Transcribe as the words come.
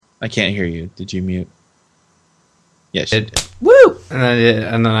I can't hear you. Did you mute? Yes, you did. Woo! And I did,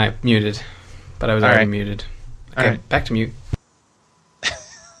 and then I muted. But I was already muted. Okay, All right. back to mute.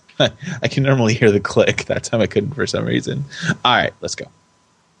 I can normally hear the click. That time I couldn't for some reason. All right, let's go.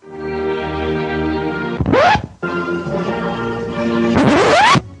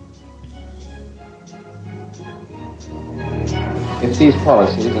 It's these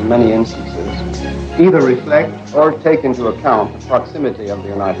policies, in many instances, either reflect or take into account the proximity of the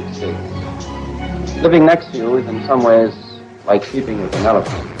United States. Living next to you is in some ways like sleeping with an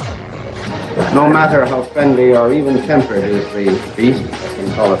elephant. No matter how friendly or even tempered is the beast, if I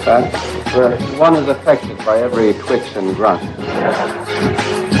can call it that, one is affected by every twitch and grunt.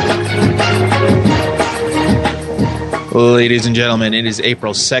 Ladies and gentlemen, it is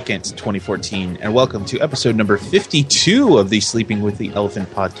April 2nd, 2014, and welcome to episode number 52 of the Sleeping with the Elephant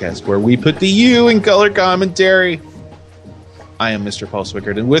podcast, where we put the U in color commentary. I am Mr. Paul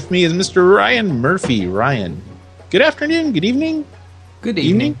Swickard, and with me is Mr. Ryan Murphy. Ryan, good afternoon, good evening? Good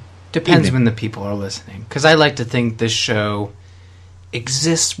evening. Depends when the people are listening. Because I like to think this show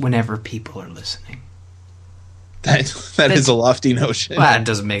exists whenever people are listening. That is a lofty notion. Well, that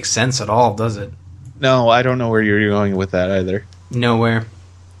doesn't make sense at all, does it? No, I don't know where you're going with that either. Nowhere.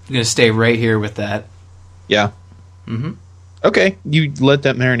 I'm going to stay right here with that. Yeah. Mm-hmm. Okay, you let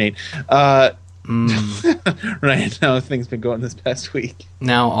that marinate. Ryan, how have things been going this past week?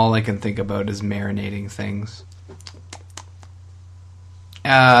 Now all I can think about is marinating things.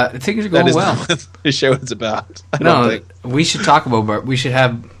 Things are going well. That is what the show is about. We should talk about we should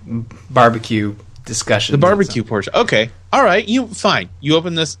have barbecue discussions. The barbecue portion. Okay. All right. Fine. You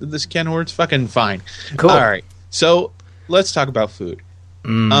open this can of worms. Fucking fine. Cool. All right. So let's talk about food.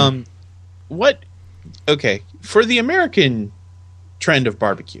 Okay. For the American trend of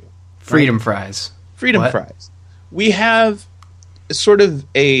barbecue, freedom fries. Fries. We have sort of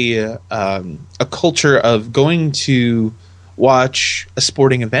a culture of going to watch a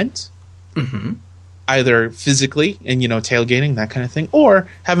sporting event, either physically and tailgating, that kind of thing, or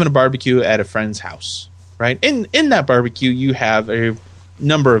having a barbecue at a friend's house, right? In that barbecue, you have a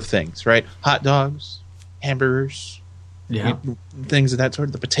number of things, right? Hot dogs, hamburgers, things of that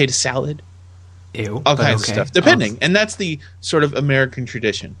sort. The potato salad, all kinds of stuff, depending. And that's the sort of American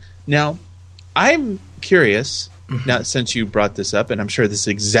tradition. Now, I'm curious. Now, since you brought this up, and I'm sure this is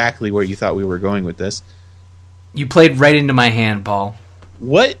exactly where you thought we were going with this. You played right into my hand, Paul.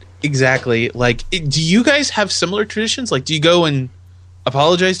 What exactly, do you guys have similar traditions? Like, do you go and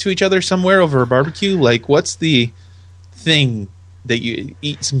apologize to each other somewhere over a barbecue? Like, what's the thing that you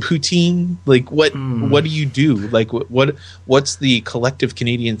eat? Some poutine? Like, what do you do? Like, what's the collective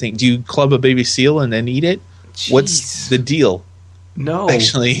Canadian thing? Do you club a baby seal and then eat it? Jeez. What's the deal? No.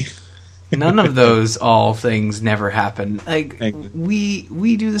 Actually... None of those things never happen. Like,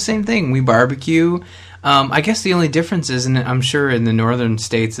 we do the same thing. We barbecue. I guess the only difference is, and I'm sure in the northern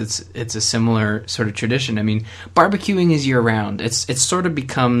states it's a similar sort of tradition. I mean, barbecuing is year round. It sort of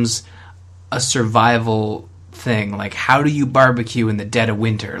becomes a survival thing. Like, how do you barbecue in the dead of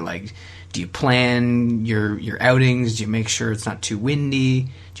winter? Like, do you plan your outings? Do you make sure it's not too windy?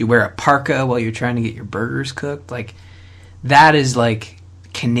 Do you wear a parka while you're trying to get your burgers cooked? Like, that is like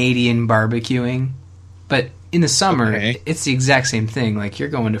Canadian barbecuing. But in the summer, it's the exact same thing. Like, you're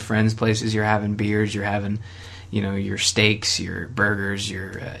going to friends' places, you're having beers, you're having, your steaks, your burgers,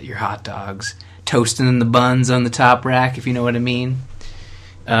 your hot dogs, toasting the buns on the top rack, if you know what I mean.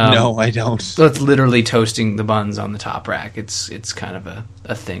 No, I don't. So it's literally toasting the buns on the top rack. It's kind of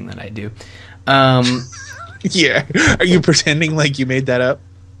a thing that I do. Yeah. Are you pretending like you made that up?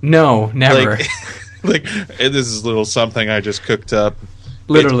 No, never. Like this is a little something I just cooked up.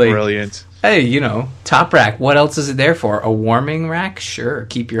 Literally. It's brilliant. Hey, top rack. What else is it there for? A warming rack? Sure.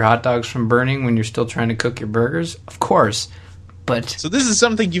 Keep your hot dogs from burning when you're still trying to cook your burgers? Of course. But so this is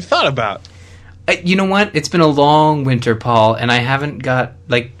something you've thought about. You know what? It's been a long winter, Paul, and I haven't got,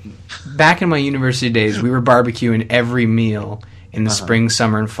 back in my university days, we were barbecuing every meal in the spring,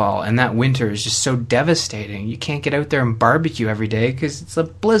 summer, and fall, and that winter is just so devastating. You can't get out there and barbecue every day because it's a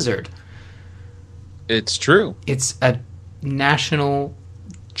blizzard. It's true. It's a national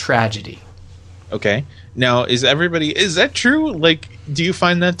tragedy. Okay. Now, is that true? Like, do you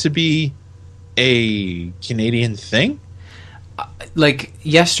find that to be a Canadian thing? Like,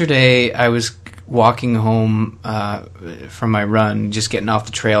 yesterday, I was walking home from my run, just getting off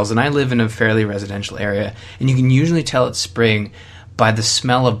the trails, and I live in a fairly residential area, and you can usually tell it's spring by the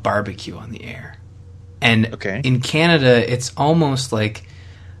smell of barbecue on the air. And in Canada, it's almost like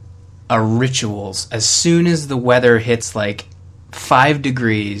a rituals. As soon as the weather hits 5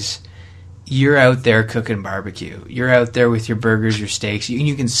 degrees, you're out there cooking barbecue. You're out there with your burgers, your steaks.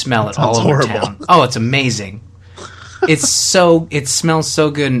 You can smell it all over town. Oh, it's amazing. It smells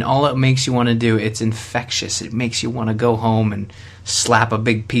so good, and all it makes you want to do, it's infectious. It makes you want to go home and slap a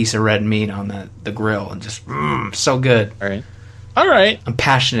big piece of red meat on the grill and just, so good. All right. I'm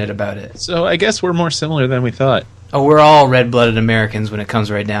passionate about it. So I guess we're more similar than we thought. Oh, we're all red-blooded Americans when it comes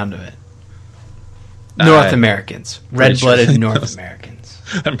right down to it. North Americans. Red-blooded North Americans.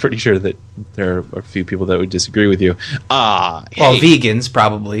 I'm pretty sure that there are a few people that would disagree with you. Well, vegans,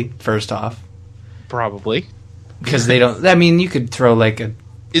 probably, first off. Probably. Because they don't... I mean, you could throw like a...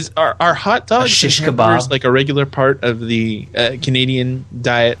 Are hot dogs shish and kebab like a regular part of the Canadian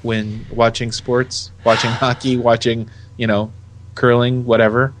diet when watching sports, watching hockey, watching, curling,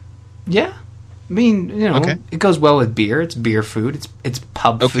 whatever? Yeah. I mean, It goes well with beer. It's beer food. It's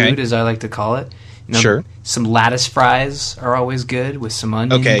pub food, as I like to call it. Sure. Some lattice fries are always good with some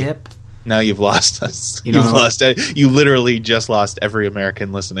onion dip. Now you've lost us. You literally just lost every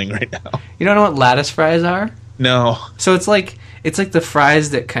American listening right now. You don't know what lattice fries are? No. So it's like the fries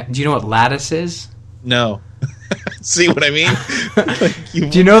that... Do you know what lattice is? No. See what I mean?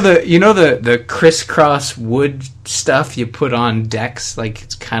 Do you know the crisscross wood stuff you put on decks? Like,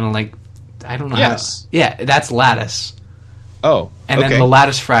 it's kind of like... I don't know. Yes. Yeah, that's lattice. Oh, and then the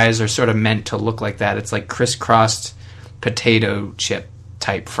lattice fries are sort of meant to look like that. It's like crisscrossed potato chip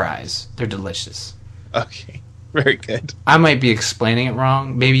type fries. They're delicious. Okay, very good. I might be explaining it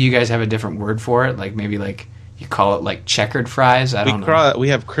wrong. Maybe you guys have a different word for it. Like maybe like you call it like checkered fries. I don't know. We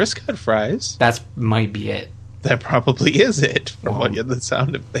have Crisco fries. That might be it. That probably is it from the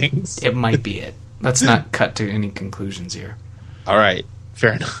sound of things. It might be it. Let's not cut to any conclusions here. All right,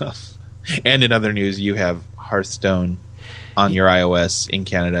 fair enough. And in other news, you have Hearthstone on your iOS in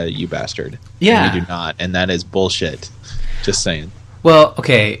Canada, you bastard. Yeah. And we do not, and that is bullshit. Just saying. Well,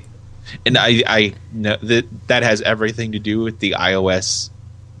 okay. And I know that has everything to do with the iOS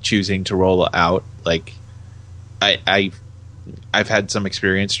choosing to roll out. Like, I've had some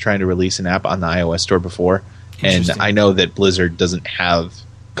experience trying to release an app on the iOS store before, and I know that Blizzard doesn't have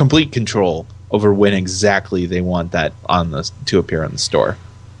complete control over when exactly they want that to appear on the store.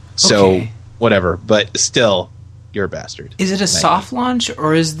 So, whatever. But still, you're a bastard. Is it a soft launch,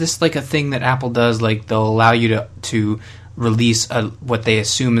 or is this like a thing that Apple does? Like, they'll allow you to release what they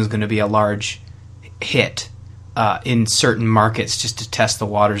assume is going to be a large hit in certain markets just to test the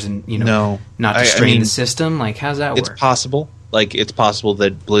waters and, not to strain the system? Like, how's that work? It's possible. Like, it's possible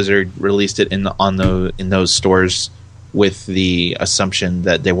that Blizzard released it in those stores with the assumption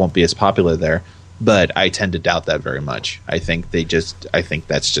that they won't be as popular there. But I tend to doubt that very much. I think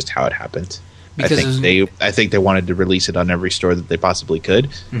that's just how it happened. I think they wanted to release it on every store that they possibly could,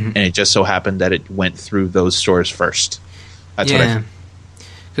 and it just so happened that it went through those stores first. That's what I think.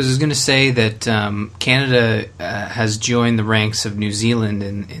 Because I was going to say that Canada has joined the ranks of New Zealand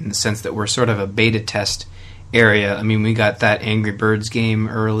in the sense that we're sort of a beta test area. I mean, we got that Angry Birds game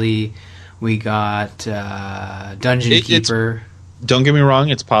early. We got Dungeon Keeper. Don't get me wrong,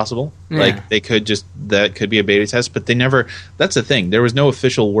 it's possible. Yeah. Like, that could be a beta test, but they never... That's the thing. There was no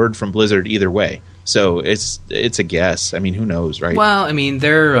official word from Blizzard either way. So it's a guess. I mean, who knows, right? Well, I mean,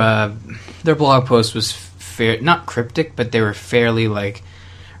 their blog post was not cryptic, but they were fairly, like,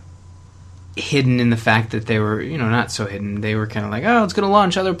 hidden in the fact that they were, not so hidden. They were kind of like, it's going to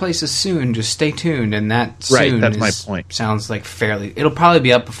launch other places soon. Just stay tuned. And that soon that's my point. Sounds like fairly... It'll probably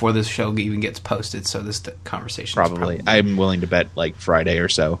be up before this show even gets posted, so this conversation probably. I'm willing to bet, like, Friday or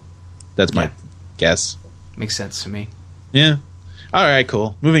so. That's my guess. Makes sense to me. Yeah. All right,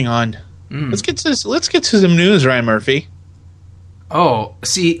 cool. Moving on. Let's get to some news, Ryan Murphy. Oh,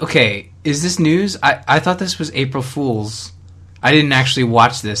 see, okay. Is this news? I thought this was April Fool's. I didn't actually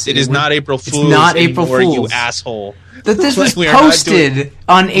watch this. It is not April Fool's. It's not April Fool's. You asshole. That this was posted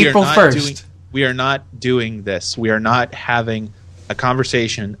on April 1st. We are not doing this. We are not having a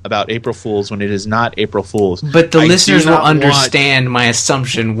conversation about April Fool's when it is not April Fool's. But the listeners will understand my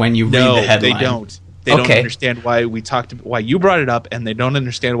assumption when you read the headline. No, they don't. They don't understand why you brought it up, and they don't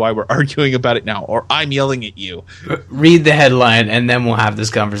understand why we're arguing about it now, or I'm yelling at you. Read the headline, and then we'll have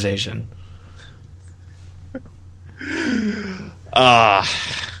this conversation.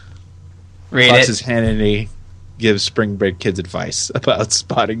 Fox's Hannity gives spring break kids advice about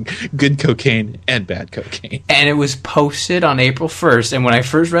spotting good cocaine and bad cocaine. And it was posted on April 1st, and when I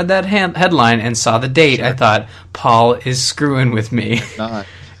first read that headline and saw the date, I thought, Paul is screwing with me. He's not.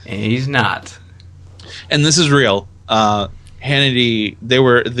 And he's not. And this is real. Hannity,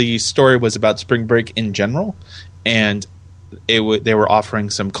 the story was about spring break in general, and they were offering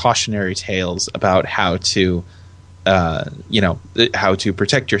some cautionary tales about how to how to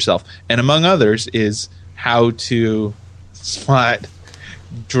protect yourself, and among others is how to spot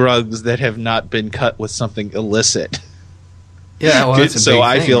drugs that have not been cut with something illicit. Yeah, well, that's a so big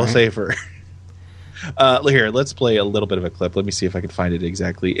I thing, feel right? safer. Here, let's play a little bit of a clip. Let me see if I can find it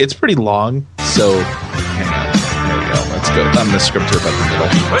exactly. It's pretty long, so hang on. There we go. Let's go. I'm the script here about the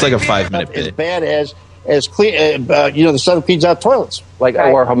middle. It's like a 5-minute As bit. bad as clean, the stuff that cleans out toilets. Like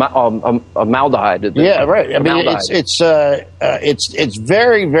or formaldehyde. Yeah, right. I mean, Formaldehyde. it's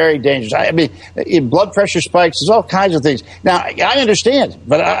very, very dangerous. I mean, blood pressure spikes. There's all kinds of things. Now, I understand,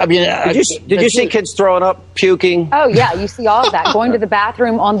 but I mean, Did you see kids throwing up, puking? Oh, yeah, you see all of that. Going to the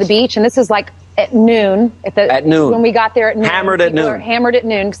bathroom on the beach, and this is like at noon. At noon. When we got there at noon. Hammered at People noon. are hammered at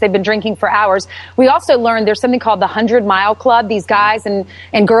noon because they've been drinking for hours. We also learned there's something called the 100 Mile Club. These guys and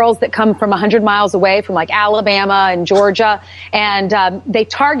girls that come from 100 miles away from like Alabama and Georgia, and they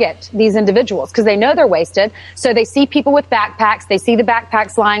target these individuals because they know they're wasted. So they see people with backpacks. They see the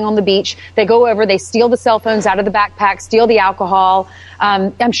backpacks lying on the beach. They go over, they steal the cell phones out of the backpack, steal the alcohol.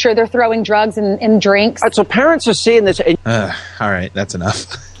 I'm sure they're throwing drugs and drinks. So parents are seeing this. All right, that's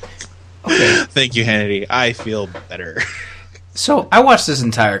enough. Okay. Thank you, Hannity. I feel better. So I watched this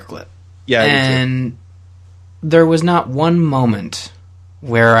entire clip. Yeah, and there was not one moment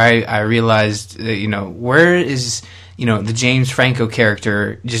where I realized that, where is, the James Franco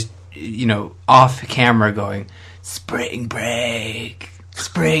character just, off camera going, spring break.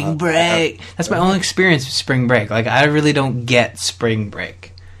 That's my only experience with spring break. Like, I really don't get spring break.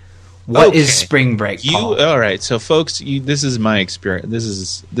 What is spring break, Paul? All right, so folks, this is my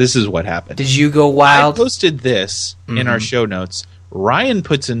experience. This is what happened. Did you go wild? I posted this in our show notes. Ryan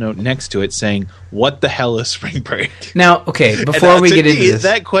puts a note next to it saying, "What the hell is spring break?" Now, okay, before we get into this,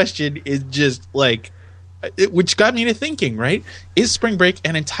 that question is just like, which got me to thinking. Right? Is spring break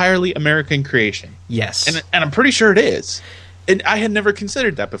an entirely American creation? yes, And I'm pretty sure it is. And I had never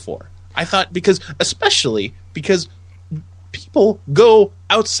considered that before. I thought especially because people go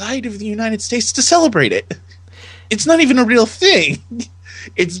outside of the United States to celebrate it. It's not even a real thing.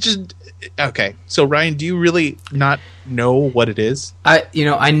 It's just okay. So Ryan, do you really not know what it is?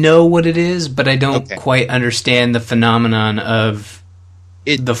 I know what it is, but I don't quite understand the phenomenon of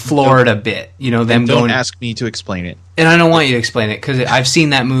the Florida bit. Them don't going. Ask me to explain it. And I don't want you to explain it because I've seen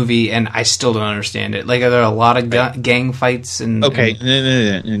that movie and I still don't understand it. Like, are there a lot of gang fights and? Okay,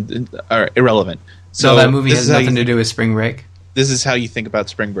 no. All right, irrelevant. So that movie has nothing to do with spring break. This is how you think about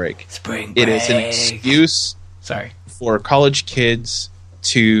spring break. Spring break. It is an excuse for college kids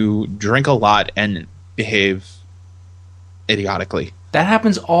to drink a lot and behave idiotically. That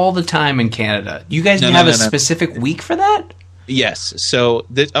happens all the time in Canada. You guys have a specific week for that? Yes. So,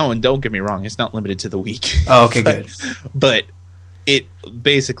 and don't get me wrong, it's not limited to the week. Oh, okay, good. But it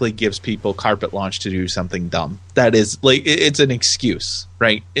basically gives people carte blanche to do something dumb. That is, like, it's an excuse,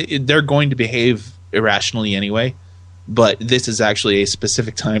 right? They're going to behave irrationally anyway. But this is actually a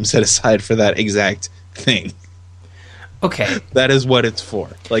specific time set aside for that exact thing. Okay. That is what it's for.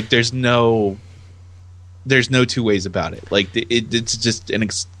 Like, there's no two ways about it. Like, it's just an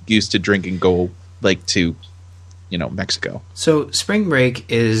excuse to drink and go, like, to, Mexico. So spring break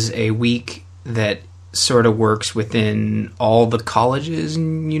is a week that sort of works within all the colleges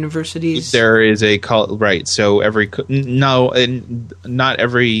and universities? There is a right. So not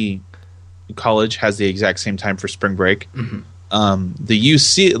every college has the exact same time for spring break. Mm-hmm. The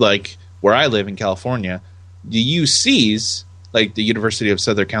UC, like where I live in California, the UCs, like the University of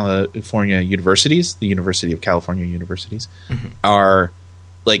Southern California Universities, the University of California Universities, mm-hmm. are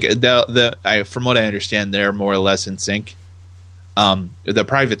like from what I understand, they're more or less in sync. The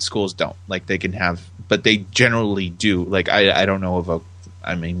private schools don't. Like they can have, but they generally do. Like I don't know of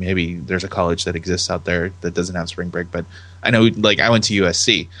maybe there's a college that exists out there that doesn't have spring break, but I know, like I went to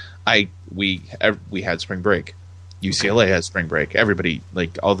USC. We had spring break. UCLA has spring break. Everybody,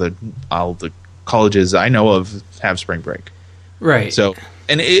 like all the colleges I know of have spring break. Right. So,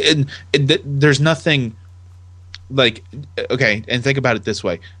 and there's nothing like, okay, and think about it this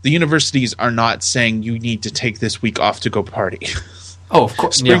way. The universities are not saying you need to take this week off to go party. Oh, of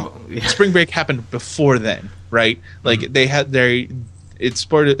course. Spring break happened before then, right? Like mm-hmm. they had it's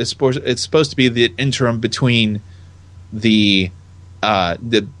supposed to be the interim between the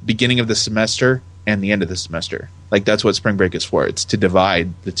beginning of the semester and the end of the semester. Like that's what spring break is for. It's to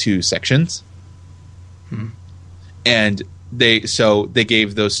divide the two sections. Hmm. And they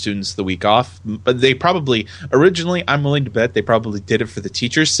gave those students the week off, but they probably originally, I'm willing to bet they probably did it for the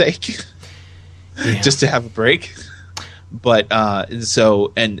teachers' sake, just to have a break. But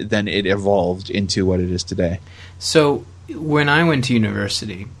and then it evolved into what it is today. So when I went to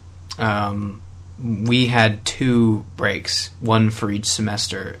university, we had 2 breaks, one for each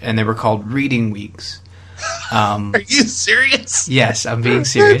semester, and they were called reading weeks. Are you serious? Yes, I'm being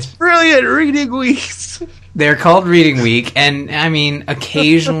serious. That's brilliant. Reading weeks. They're called reading week, and I mean,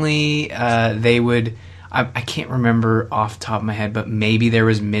 occasionally they would. I can't remember off the top of my head, but maybe there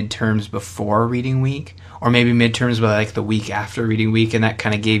was midterms before reading week, or maybe midterms were like the week after reading week, and that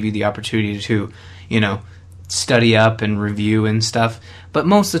kind of gave you the opportunity to, study up and review and stuff. But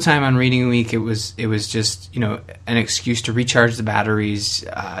most of the time on reading week, it was just an excuse to recharge the batteries,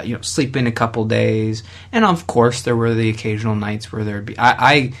 sleep in a couple days, and of course there were the occasional nights where there'd be.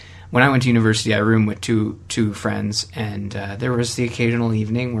 When I went to university, I roomed with two friends, and there was the occasional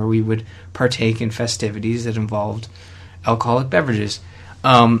evening where we would partake in festivities that involved alcoholic beverages.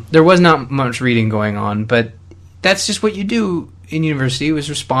 There was not much reading going on, but that's just what you do in university. It was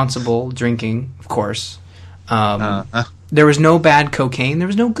responsible drinking, of course. There was no bad cocaine. There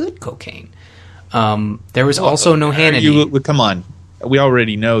was no good cocaine. There was also no Hannity. Come on. We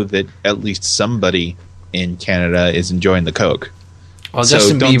already know that at least somebody in Canada is enjoying the coke. Well,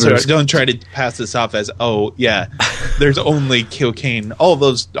 so don't try to pass this off as, there's only cocaine. All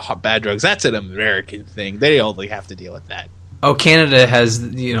those bad drugs, that's an American thing. They only have to deal with that. Oh, Canada has,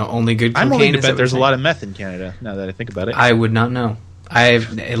 only good cocaine. I'm willing to bet there's a lot of meth in Canada, now that I think about it. I would not know.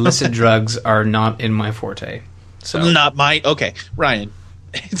 Illicit drugs are not in my forte. So. Not mine. Okay, Ryan,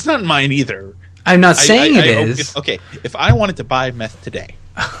 it's not mine either. I'm not saying it is. Okay, if I wanted to buy meth today,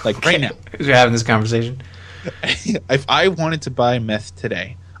 right now. We're having this conversation. If I wanted to buy meth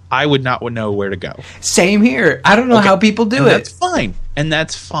today, I would not know where to go. Same here. I don't know how people do it. That's fine.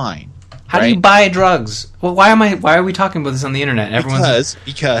 How do you buy drugs? Well, why are we talking about this on the internet?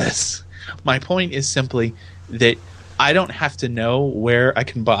 Because my point is simply that I don't have to know where I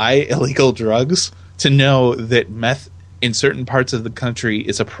can buy illegal drugs to know that meth in certain parts of the country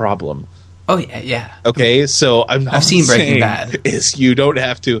is a problem. Oh yeah. Okay, so I've seen Breaking Bad. Is you don't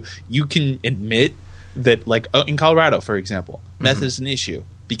have to. You can admit that, in Colorado, for example, meth is an issue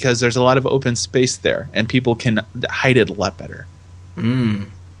because there's a lot of open space there, and people can hide it a lot better.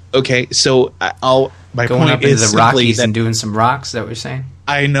 Okay, so my going point up into is the Rockies and doing some rocks. Is that what you're saying?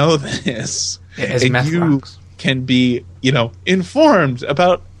 I know this. As meth rocks. Can be, informed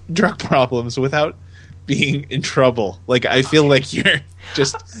about drug problems without being in trouble. I feel like you're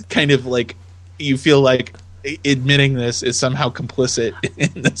just kind of you feel like admitting this is somehow complicit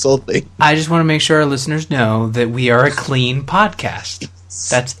in this whole thing. I just want to make sure our listeners know that we are a clean podcast.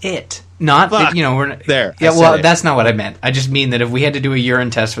 That's it. Not that, we're there. Yeah, well, that's not what I meant. I just mean that if we had to do a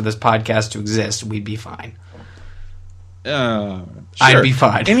urine test for this podcast to exist, we'd be fine. Sure. I'd be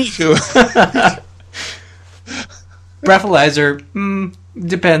fine. Anywho. Breathalyzer,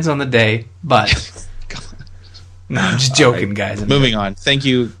 depends on the day, but no, I'm just joking, right, guys. Moving on. Thank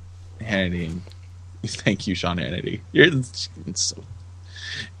you, Hannity. Thank you, Sean Hannity.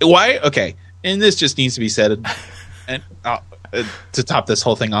 Why? Okay, and this just needs to be said. And to top this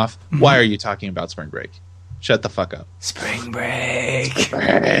whole thing off, why are you talking about Spring Break? Shut the fuck up. Spring Break.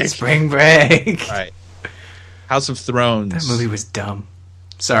 Spring Break. All right. House of Thrones. That movie was dumb.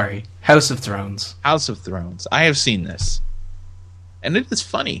 Sorry. House of Thrones. House of Thrones. I have seen this. And it is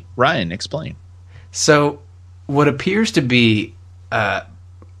funny. Ryan, explain. So, what appears to be,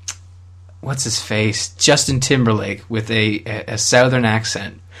 what's his face? Justin Timberlake with a southern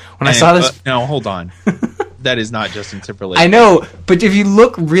accent. When I saw this... no, hold on. That is not Justin Timberlake. I know, but if you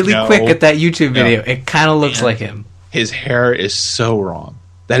look really quick at that YouTube video, it kind of looks like him. His hair is so wrong.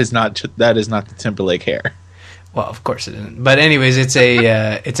 That is not the Timberlake hair. Well, of course it isn't. But anyways, it's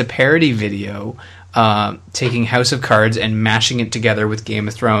a parody video taking House of Cards and mashing it together with Game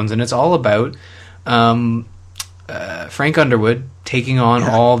of Thrones, and it's all about Frank Underwood taking on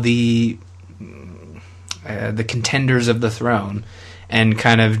all the contenders of the throne and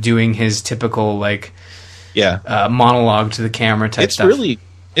kind of doing his typical monologue to the camera type stuff.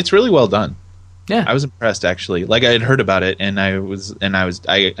 It's really well done. Yeah, I was impressed actually. I had heard about it, and I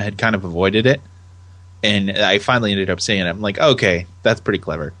had kind of avoided it. And I finally ended up saying it. I'm like, okay, that's pretty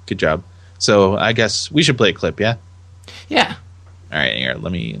clever. Good job. So I guess we should play a clip, yeah? Yeah. All right, here,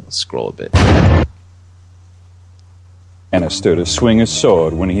 let me scroll a bit. Lannister to swing his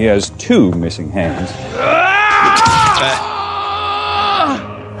sword when he has 2 missing hands.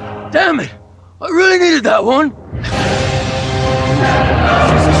 Damn it! I really needed that one.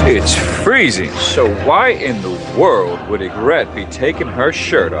 It's freezing, so why in the world would Ygritte be taking her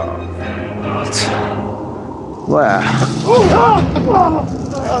shirt off? Wow.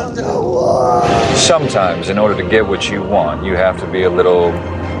 Sometimes, in order to get what you want, you have to be a little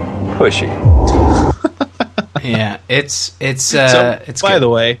pushy. Yeah, it's by good. the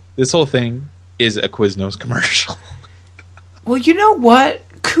way, this whole thing is a Quiznos commercial. Well, you know what?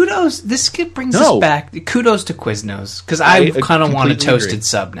 Kudos. This brings us back. Kudos to Quiznos, because I kind of want a toasted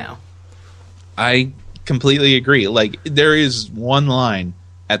sub now. I completely agree. Like, there is one line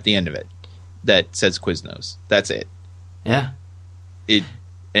at the end of it that says Quiznos. That's it. Yeah. It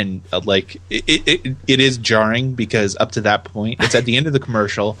is jarring, because up to that point, it's at the end of the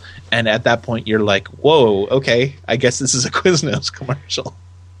commercial, and at that point you're like, whoa, okay, I guess this is a Quiznos commercial.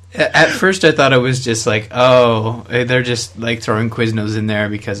 At first I thought it was just like, oh, they're just like throwing Quiznos in there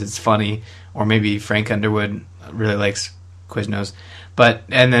because it's funny, or maybe Frank Underwood really likes Quiznos.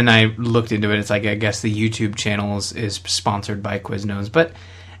 And then I looked into it, it's like, I guess the YouTube channel is sponsored by Quiznos. But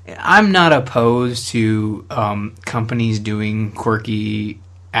I'm not opposed to companies doing quirky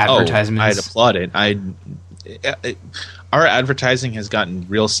advertisements. I'd applaud it. Our advertising has gotten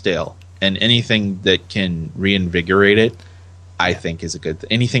real stale, and anything that can reinvigorate it, I think, is a good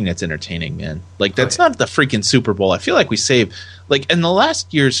thing. Anything that's entertaining, man. Like, that's not the freaking Super Bowl. I feel like we save, like, in the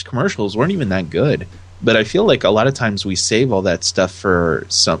last year's commercials weren't even that good, but I feel like a lot of times we save all that stuff for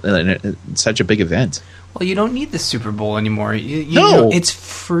such a big event. Well, you don't need the Super Bowl anymore. You No. know, it's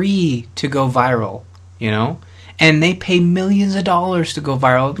free to go viral, you know? And they pay millions of dollars to go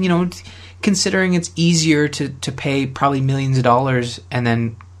viral. You know, considering it's easier to pay probably millions of dollars and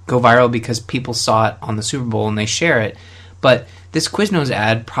then go viral because people saw it on the Super Bowl and they share it. But this Quiznos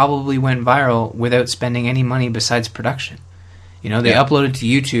ad probably went viral without spending any money besides production. You know, they upload it to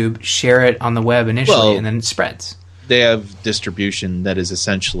YouTube, share it on the web initially, and then it spreads. They have distribution that is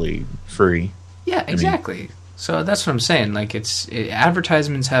essentially free. Yeah, exactly. So that's what I'm saying. Like,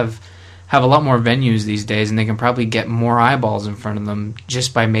 advertisements have a lot more venues these days, and they can probably get more eyeballs in front of them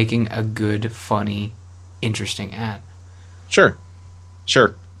just by making a good, funny, interesting ad. Sure.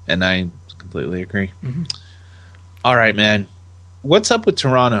 And I completely agree. Mm-hmm. All right, man. What's up with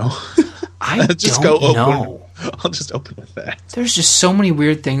Toronto? I don't know. I'll just open with that. There's just so many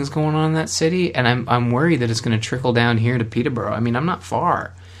weird things going on in that city, and I'm worried that it's going to trickle down here to Peterborough. I mean, I'm not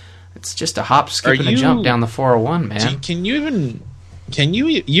far. It's just a hop, skip, and a jump down the 401, man.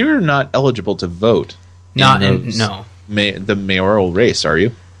 You're not eligible to vote no. The mayoral race, are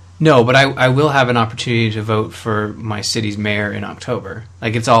you? No, but I will have an opportunity to vote for my city's mayor in October.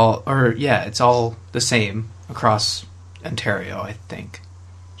 Like, it's all the same across Ontario, I think.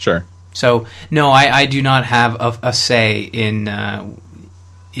 Sure. So, no, I do not have a say in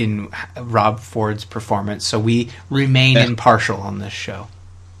Rob Ford's performance, so we remain impartial on this show.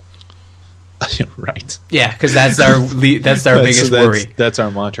 Right. Yeah, because that's our biggest worry. That's our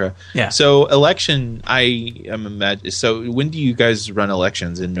mantra. Yeah. So election, So when do you guys run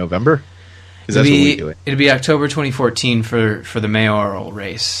elections, in November? Because that's when we do it. It'll be October 2014 for the mayoral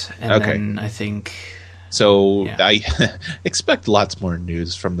race, and then I think. So I expect lots more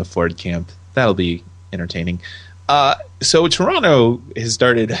news from the Ford camp. That'll be entertaining. So Toronto has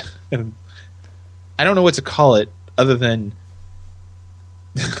started. I don't know what to call it other than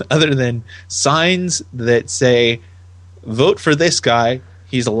signs that say, vote for this guy,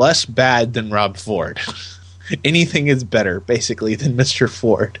 he's less bad than Rob Ford. Anything is better, basically, than Mr.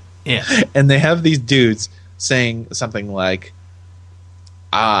 Ford. Yeah. And they have these dudes saying something like,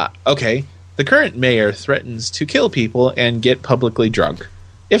 okay, the current mayor threatens to kill people and get publicly drunk.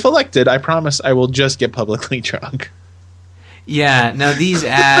 If elected, I promise I will just get publicly drunk. Yeah, now these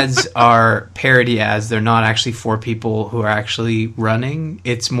ads are parody ads. They're not actually for people who are actually running.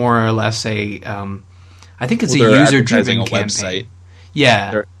 It's more or less I think it's a user-driven campaign. Website.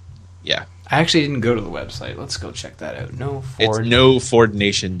 Yeah. Yeah. I actually didn't go to the website. Let's go check that out. It's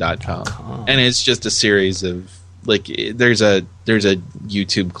nofordnation.com. And it's just a series of, like, there's a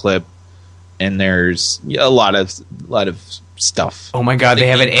YouTube clip, and there's a lot of stuff. Oh my god, they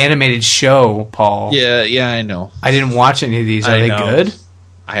have an animated show, Paul. Yeah, I know. I didn't watch any of these. Are they good?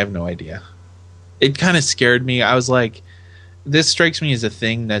 I have no idea. It kind of scared me. I was like, this strikes me as a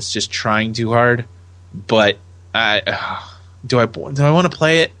thing that's just trying too hard. But do I want to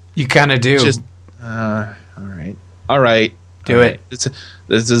play it? You kind of do. Just all right. Do it.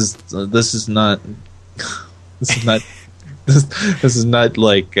 This is not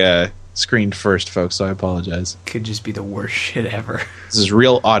like screened first, folks, so I apologize. Could just be the worst shit ever. This is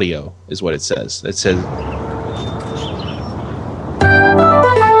real audio, is what it says. It says...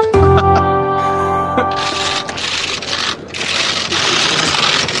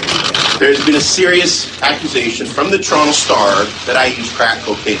 There's been a serious accusation from the Toronto Star that I use crack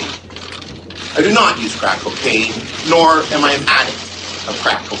cocaine. I do not use crack cocaine, nor am I an addict of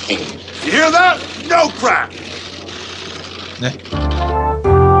crack cocaine. You hear that? No crack!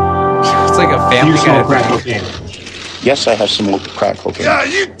 It's like a family guy. Crack cocaine. Yes, I have some crack cocaine. Yeah,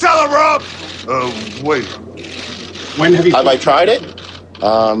 you tell her, Rob! Wait. When have you... Have I tried it?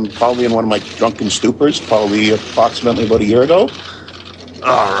 Probably in one of my drunken stupors, probably approximately about a year ago.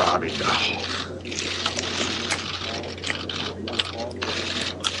 Oh, Robbie, no.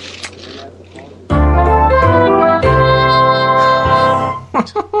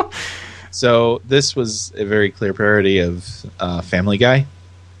 So this was a very clear parody of Family Guy.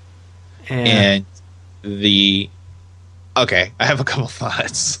 And okay, I have a couple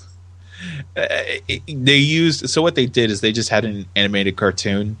thoughts. What they did is they just had an animated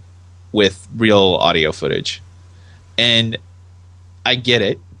cartoon with real audio footage. And I get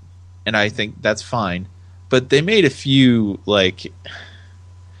it, and I think that's fine. But they made a few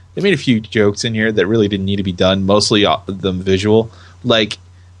jokes in here that really didn't need to be done, mostly them visual. They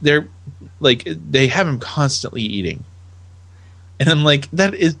have him constantly eating. And I'm like,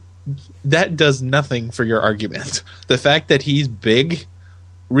 that does nothing for your argument. The fact that he's big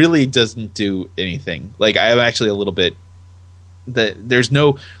really doesn't do anything. I'm actually a little bit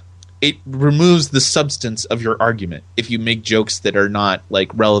it removes the substance of your argument if you make jokes that are not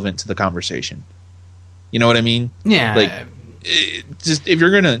relevant to the conversation. You know what I mean? Yeah. Just if you're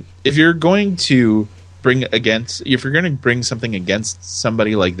going to bring something against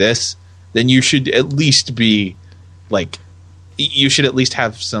somebody like this, then you should at least be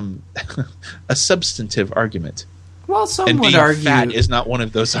have some a substantive argument. Well, some and would being argue fat is not one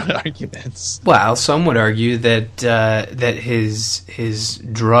of those arguments. Well, some would argue that that his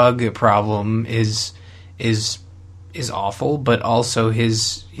drug problem is awful, but also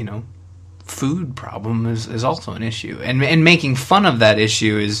his food problem is also an issue, and making fun of that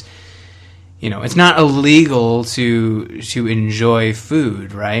issue is. It's not illegal to enjoy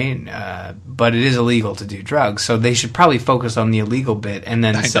food, right? But it is illegal to do drugs. So they should probably focus on the illegal bit and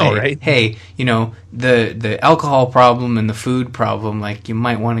then say, hey, the alcohol problem and the food problem, you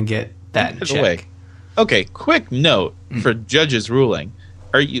might want to get that in check. Okay, quick note for judge's ruling.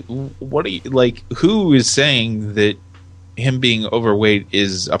 Who is saying that him being overweight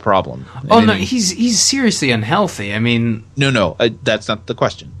is a problem? Oh, no, he's seriously unhealthy. I mean... No, that's not the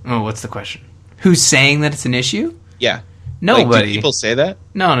question. Oh, what's the question? Who's saying that it's an issue? Yeah. Nobody. Do people say that?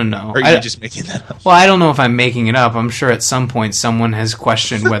 No. Or are you just making that up? Well, I don't know if I'm making it up. I'm sure at some point someone has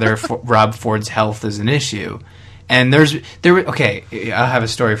questioned whether Rob Ford's health is an issue. And okay, I'll have a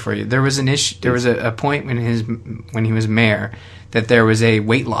story for you. There was an issue. There was a point when he was mayor that there was a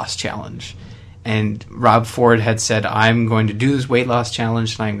weight loss challenge. And Rob Ford had said, I'm going to do this weight loss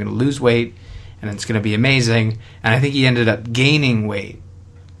challenge and I'm going to lose weight and it's going to be amazing. And I think he ended up gaining weight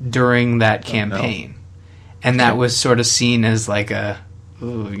during that campaign. And that was sort of seen as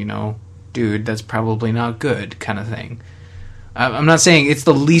dude, that's probably not good kind of thing. I'm not saying it's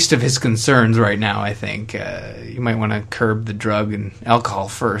the least of his concerns right now, I think. You might want to curb the drug and alcohol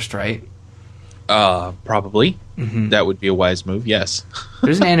first, right? Probably. Mm-hmm. That would be a wise move, yes.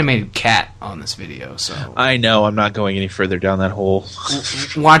 There's an animated cat on this video, so... I know, I'm not going any further down that hole.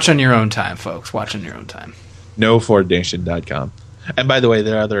 Watch on your own time, folks. Watch on your own time. NoFordNation.com. And by the way,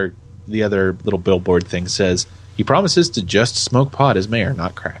 the other little billboard thing says, he promises to just smoke pot as mayor,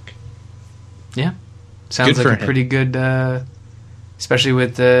 not crack. Yeah. Sounds like a pretty good... especially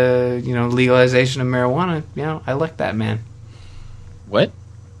with the legalization of marijuana. I like that, man. What?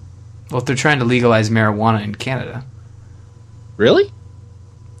 Well, if they're trying to legalize marijuana in Canada. Really?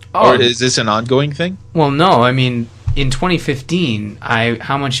 Oh, or is this an ongoing thing? Well, no. I mean, in 2015,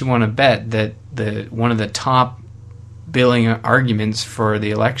 how much you want to bet that one of the top billing arguments for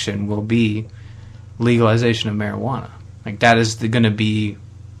the election will be legalization of marijuana? That is going to be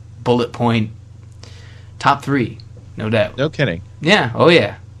bullet point top 3, no doubt. No kidding. Yeah. Oh,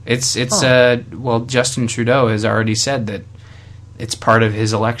 yeah. It's Justin Trudeau has already said that it's part of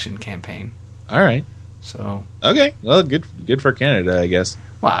his election campaign. All right. So okay. Well, good for Canada, I guess.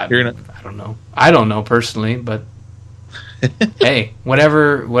 Well, I don't know. I don't know personally, but hey,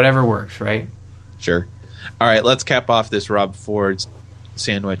 whatever works, right? Sure. All right. Let's cap off this Rob Ford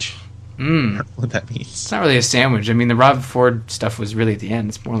sandwich. I don't know what that means. It's not really a sandwich. I mean, the Rob Ford stuff was really at the end.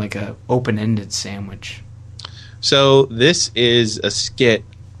 It's more like a open-ended sandwich. So this is a skit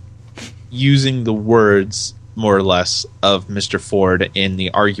using the words, more or less, of Mr. Ford in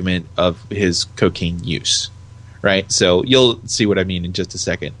the argument of his cocaine use, right? So you'll see what I mean in just a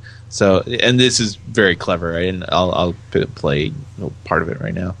second. So, and this is very clever, right? And I'll play part of it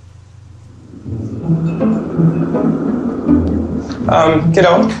right now.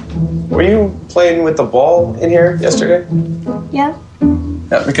 Kiddo, were you playing with the ball in here yesterday? Yeah.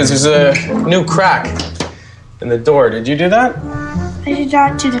 Yeah, because there's a new crack in the door. Did you do that? I did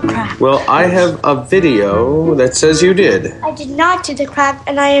not do the crack. Well, I have a video that says you did. I did not do the crack,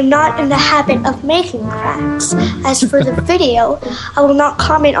 and I am not in the habit of making cracks. As for the video, I will not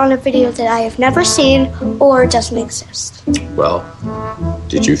comment on a video that I have never seen or doesn't exist. Well,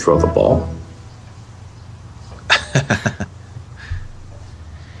 did you throw the ball?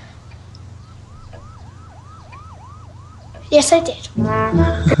 Yes, I did.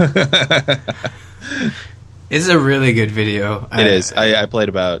 It's a really good video. It is. I played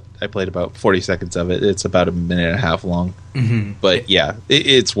about 40 seconds of it. It's about a minute and a half long. Mm-hmm. But yeah,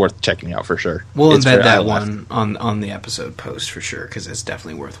 it's worth checking out for sure. We'll It's embed for- I that laughed. one on the episode post for sure because it's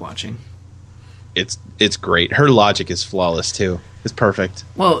definitely worth watching. It's great. Her logic is flawless too. It's perfect.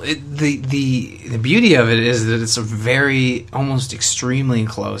 Well, the beauty of it is that it's a very almost extremely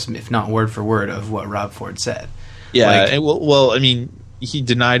close, if not word for word, of what Rob Ford said. Yeah. Like- well, I mean, he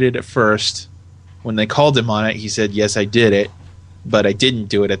denied it at first. When they called him on it, he said, "Yes, I did it, but I didn't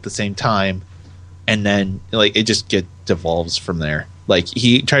do it at the same time." And then, like, it just devolves from there. Like,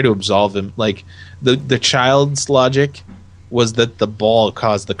 he tried to absolve him. Like, the child's logic was that the ball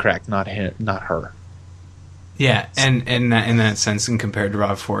caused the crack, not her. Yeah, and in that sense, and compared to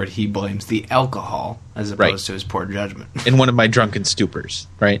Rob Ford, he blames the alcohol as opposed to his poor judgment. In one of my drunken stupors,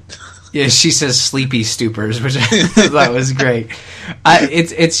 right? Yeah, she says sleepy stupors, which I thought was great.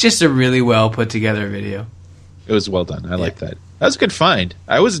 It's just a really well put together video. It was well done. I like that. That was a good find.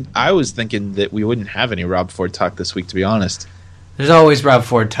 I was thinking that we wouldn't have any Rob Ford talk this week, to be honest. There's always Rob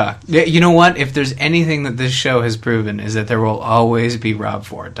Ford talk. You know what? If there's anything that this show has proven is that there will always be Rob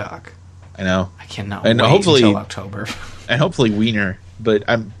Ford talk. I know. I cannot and wait hopefully, until October. And hopefully Wiener. But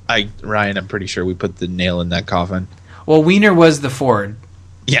Ryan, I'm pretty sure we put the nail in that coffin. Well, Wiener was the Ford.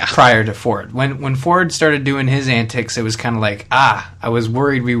 Yeah. Prior to Ford. When Ford started doing his antics, it was kind of like, I was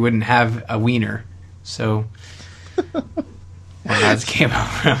worried we wouldn't have a Wiener. So, that came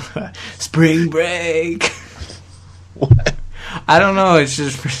out. Spring break. What? I don't know. It's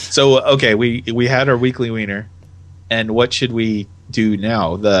just. So, okay, we had our weekly Wiener. And what should we do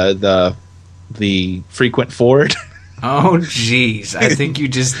now? The frequent Ford? Oh, jeez. I think you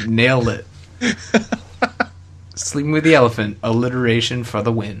just nailed it. Sleeping with the Elephant, alliteration for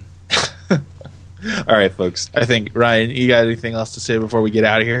the win. All right, folks. I think, Ryan, you got anything else to say before we get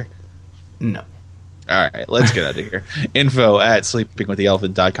out of here? No. All right, let's get out of here. Info at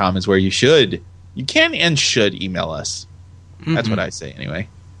sleepingwiththeelephant.com is where you can and should email us. That's what I say anyway.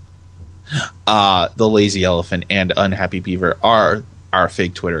 The Lazy Elephant and Unhappy Beaver are our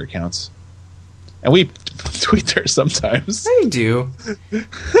fake Twitter accounts. And we tweet there sometimes. I do.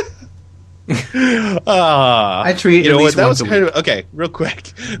 I tweet at least that once was a kind week. of okay, real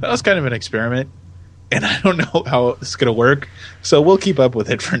quick. That was kind of an experiment. And I don't know how it's going to work. So we'll keep up with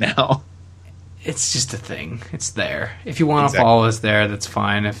it for now. It's just a thing. It's there. If you want to Exactly. follow us there, that's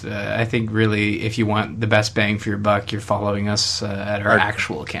fine. I think really, if you want the best bang for your buck, you're following us at our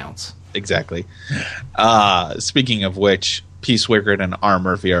actual accounts. Exactly. Speaking of which, Peace Wickard and R.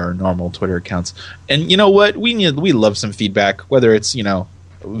 Murphy are our normal Twitter accounts. And you know what? We love some feedback, whether it's,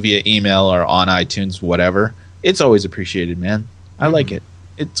 via email or on iTunes, whatever. It's always appreciated, man. I like it.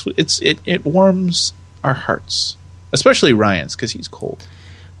 It warms our hearts, especially Ryan's, because he's cold.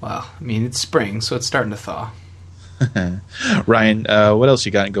 Well, I mean, it's spring, so it's starting to thaw. Ryan, what else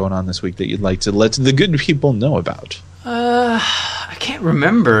you got going on this week that you'd like to let the good people know about? I can't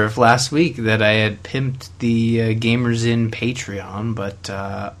remember if last week that I had pimped the Gamers In Patreon, but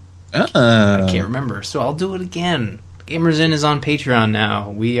I can't remember, so I'll do it again. Gamers In is on Patreon now.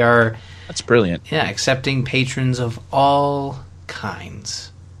 We are... That's brilliant. Yeah, accepting patrons of all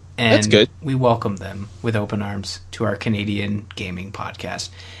kinds. And That's good. We welcome them with open arms to our Canadian gaming podcast.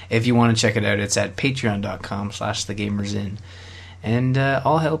 If you want to check it out, it's at patreon.com/thegamersin. And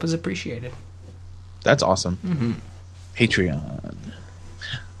all help is appreciated. That's awesome. Mm-hmm. Patreon.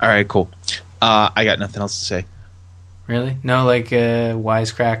 All right, cool. I got nothing else to say. Really? No,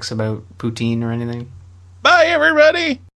 wisecracks about poutine or anything? Bye, everybody!